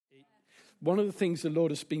one of the things the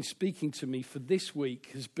Lord has been speaking to me for this week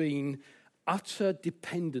has been utter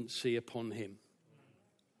dependency upon him.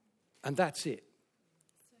 And that's it.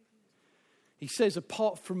 He says,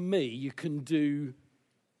 apart from me, you can do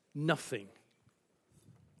nothing.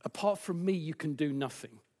 Apart from me, you can do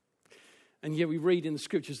nothing. And yet we read in the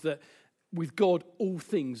scriptures that with God, all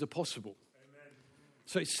things are possible. Amen.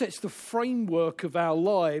 So it sets the framework of our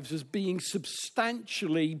lives as being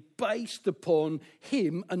substantially based upon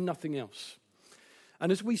him and nothing else.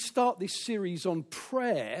 And as we start this series on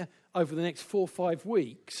prayer over the next 4 or 5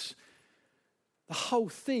 weeks, the whole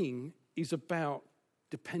thing is about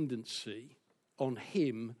dependency on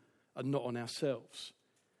him and not on ourselves.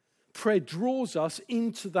 Prayer draws us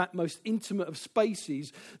into that most intimate of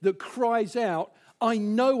spaces that cries out, I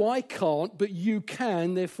know I can't, but you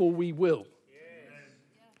can, therefore we will. Yes.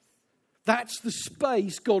 That's the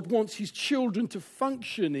space God wants his children to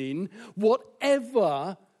function in,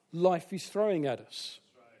 whatever life is throwing at us.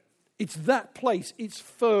 Right. It's that place. It's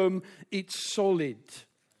firm. It's solid.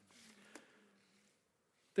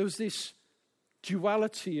 There was this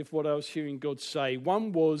duality of what I was hearing God say.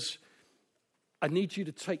 One was, I need you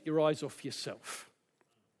to take your eyes off yourself.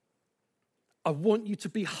 I want you to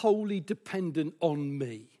be wholly dependent on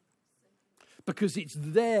me. Because it's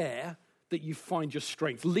there that you find your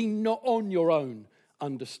strength. Lean not on your own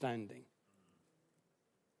understanding.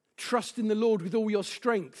 Trust in the Lord with all your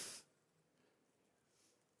strength.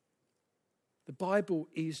 The Bible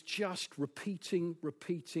is just repeating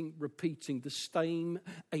the same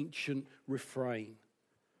ancient refrain.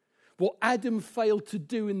 What Adam failed to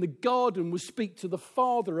do in the garden was speak to the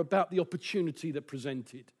Father about the opportunity that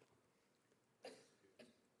presented.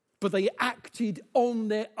 But they acted on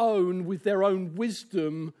their own with their own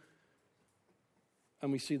wisdom,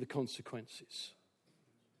 and we see the consequences.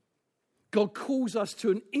 God calls us to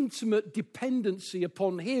an intimate dependency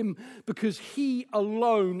upon him because he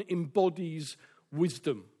alone embodies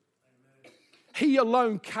wisdom. Amen. He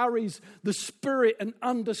alone carries the spirit and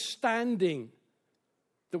understanding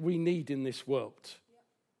that we need in this world.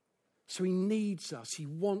 So he needs us, he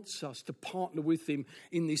wants us to partner with him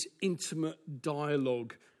in this intimate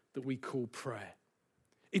dialogue that we call prayer.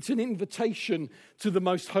 It's an invitation to the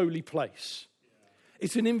most holy place.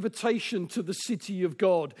 It's an invitation to the city of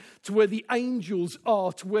God, to where the angels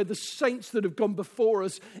are, to where the saints that have gone before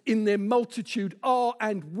us in their multitude are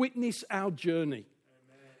and witness our journey.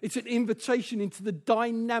 Amen. It's an invitation into the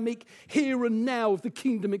dynamic here and now of the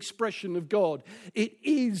kingdom expression of God. It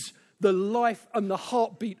is the life and the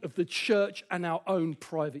heartbeat of the church and our own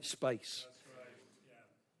private space.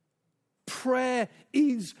 Prayer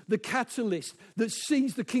is the catalyst that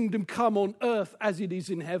sees the kingdom come on earth as it is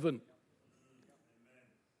in heaven.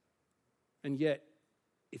 And yet,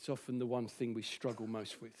 it's often the one thing we struggle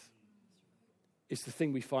most with. It's the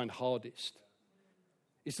thing we find hardest.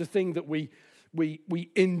 It's the thing that we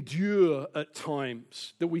endure at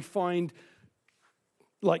times, that we find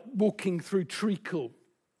like walking through treacle.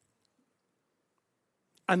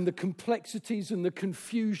 And the complexities and the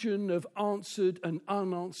confusion of answered and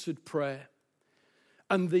unanswered prayer.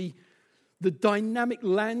 And the dynamic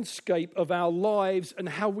landscape of our lives and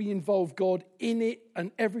how we involve God in it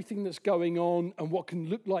and everything that's going on and what can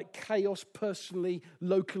look like chaos personally,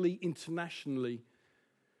 locally, internationally,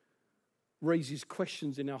 raises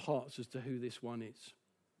questions in our hearts as to who this one is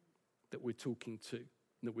that we're talking to and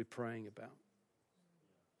that we're praying about.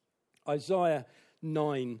 Isaiah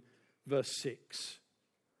 9 verse 6.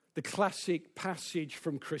 The classic passage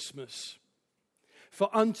from Christmas. For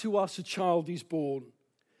unto us a child is born,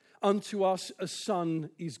 unto us a son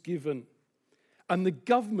is given, and the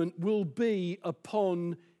government will be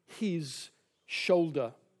upon his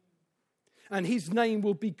shoulder. And his name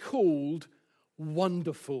will be called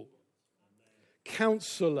Wonderful,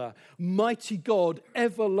 Counselor, Mighty God,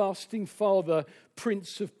 Everlasting Father,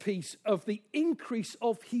 Prince of Peace. Of the increase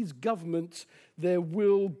of his government there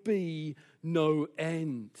will be no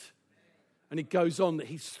end. And it goes on that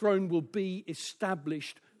his throne will be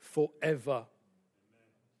established forever.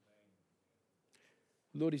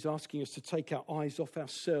 The Lord is asking us to take our eyes off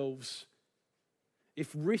ourselves. If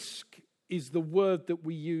risk is the word that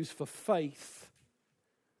we use for faith,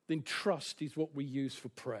 then trust is what we use for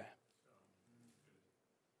prayer.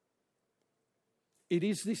 It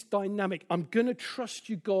is this dynamic. I'm going to trust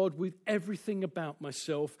you, God, with everything about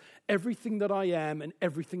myself, everything that I am, and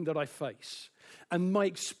everything that I face. And my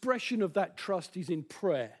expression of that trust is in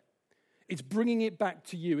prayer. It's bringing it back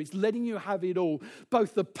to you. It's letting you have it all,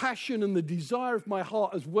 both the passion and the desire of my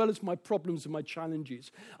heart, as well as my problems and my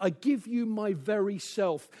challenges. I give you my very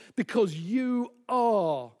self because you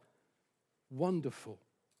are wonderful.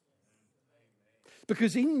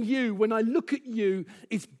 Because in you, when I look at you,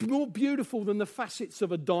 it's more beautiful than the facets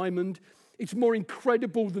of a diamond. It's more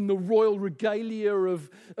incredible than the royal regalia of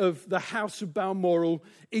the House of Balmoral.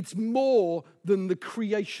 It's more than the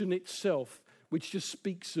creation itself, which just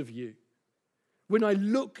speaks of you. When I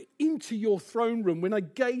look into your throne room, when I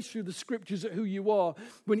gaze through the scriptures at who you are,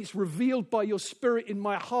 when it's revealed by your Spirit in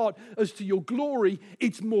my heart as to your glory,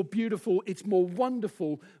 it's more beautiful, it's more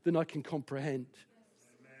wonderful than I can comprehend. Amen.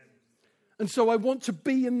 And so I want to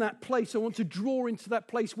be in that place. I want to draw into that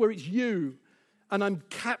place where it's you, and I'm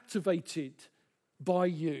captivated by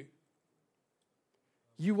you.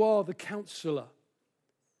 You are the counselor.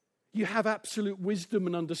 You have absolute wisdom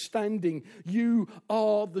and understanding. You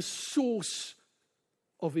are the source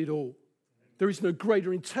of it all. There is no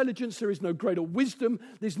greater intelligence, there is no greater wisdom,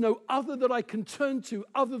 there's no other that I can turn to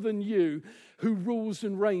other than you, who rules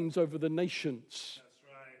and reigns over the nations.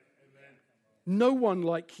 That's right. Amen. No one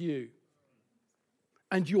like you.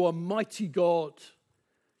 And you are mighty God.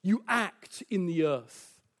 You act in the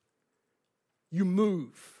earth. You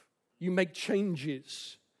move. You make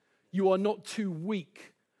changes. You are not too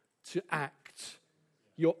weak to act.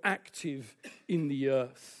 You're active in the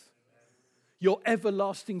earth. Your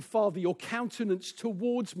everlasting Father, your countenance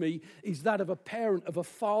towards me is that of a parent, of a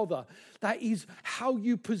father. That is how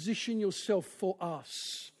you position yourself for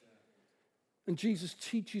us. And Jesus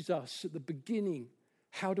teaches us at the beginning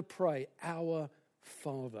how to pray, our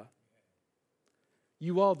Father.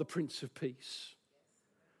 You are the Prince of Peace.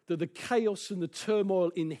 That the chaos and the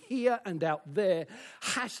turmoil in here and out there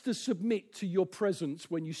has to submit to your presence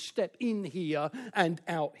when you step in here and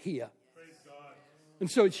out here. And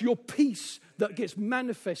so it's your peace that gets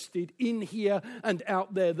manifested in here and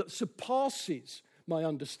out there that surpasses my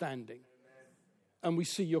understanding. And we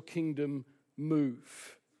see your kingdom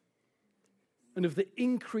move. And of the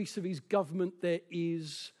increase of his government, there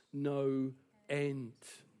is no end.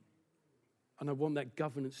 And I want that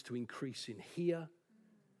governance to increase in here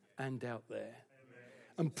and out there.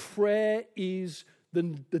 And prayer is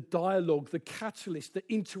the dialogue, the catalyst, the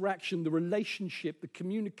interaction, the relationship, the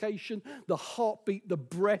communication, the heartbeat, the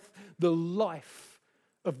breath, the life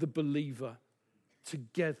of the believer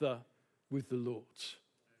together with the Lord.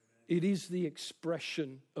 It is the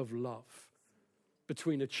expression of love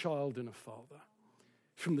between a child and a father.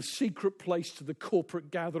 From the secret place to the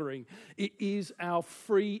corporate gathering, it is our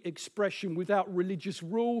free expression without religious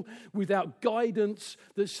rule, without guidance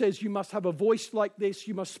that says you must have a voice like this,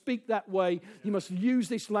 you must speak that way, you must use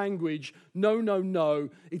this language. No, no, no.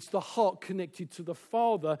 It's the heart connected to the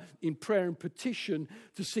Father in prayer and petition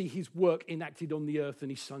to see his work enacted on the earth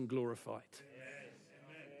and his Son glorified. Amen.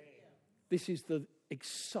 This is the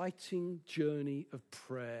exciting journey of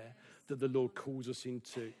prayer that the Lord calls us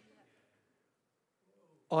into.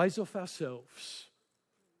 Eyes off ourselves,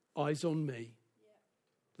 eyes on me.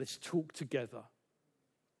 Let's talk together.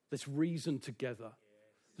 Let's reason together.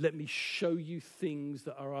 Let me show you things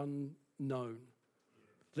that are unknown.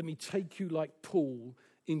 Let me take you like Paul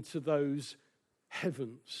into those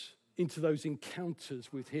heavens, into those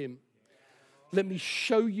encounters with him. Let me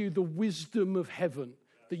show you the wisdom of heaven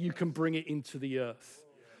that you can bring it into the earth.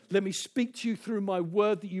 Let me speak to you through my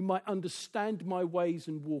word that you might understand my ways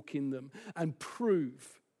and walk in them and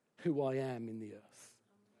prove who I am in the earth.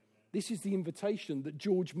 This is the invitation that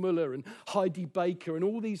George Muller and Heidi Baker and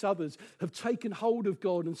all these others have taken hold of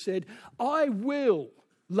God and said, I will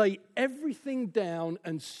lay everything down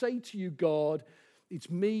and say to you, God,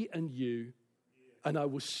 it's me and you, and I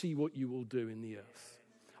will see what you will do in the earth.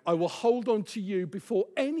 I will hold on to you before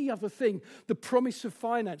any other thing. The promise of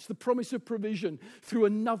finance, the promise of provision through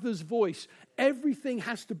another's voice. Everything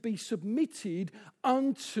has to be submitted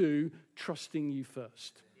unto trusting you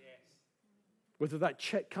first. Whether that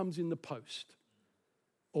check comes in the post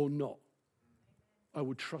or not, I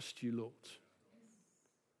will trust you, Lord.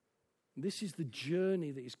 This is the journey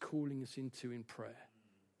that he's calling us into in prayer.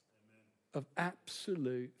 Of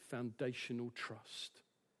absolute foundational trust.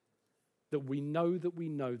 That we know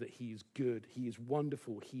that he is good, he is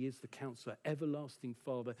wonderful, he is the counselor, everlasting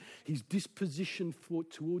Father. His disposition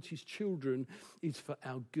towards his children is for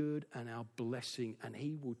our good and our blessing, and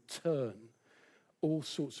he will turn all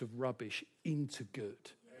sorts of rubbish into good.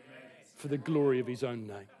 Amen. For the glory of his own name.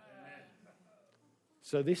 Amen.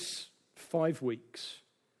 So this 5 weeks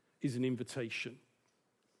is an invitation.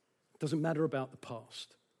 It doesn't matter about the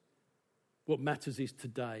past. What matters is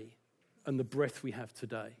today and the breath we have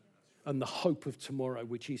today and the hope of tomorrow,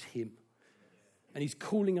 which is him. And he's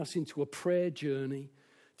calling us into a prayer journey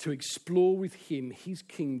to explore with him his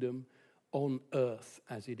kingdom on earth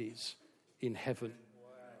as it is in heaven.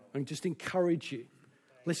 And just encourage you,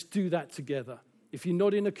 let's do that together. If you're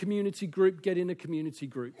not in a community group, get in a community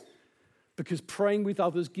group. Because praying with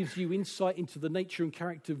others gives you insight into the nature and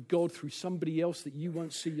character of God through somebody else that you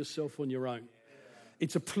won't see yourself on your own.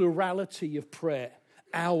 It's a plurality of prayer.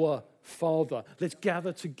 Our Father. Let's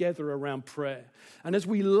gather together around prayer. And as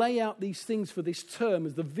we lay out these things for this term,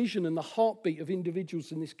 as the vision and the heartbeat of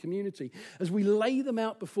individuals in this community, as we lay them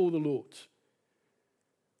out before the Lord,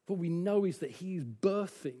 what we know is that He is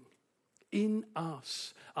birthing in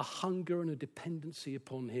us a hunger and a dependency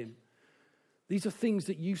upon Him. These are things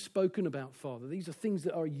that you've spoken about, Father. These are things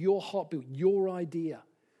that are your heartbeat, your idea.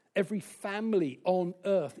 Every family on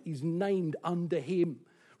earth is named under Him.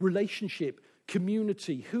 Relationship,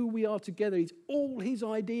 community, who we are together, it's all His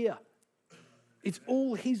idea. It's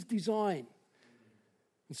all His design.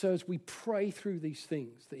 And so as we pray through these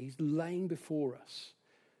things that He's laying before us,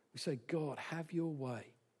 we say, God, have your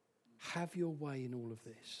way. Have your way in all of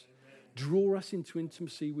this. Draw us into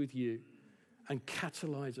intimacy with you and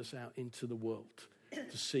catalyze us out into the world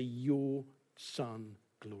to see your Son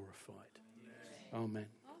glorified. Amen.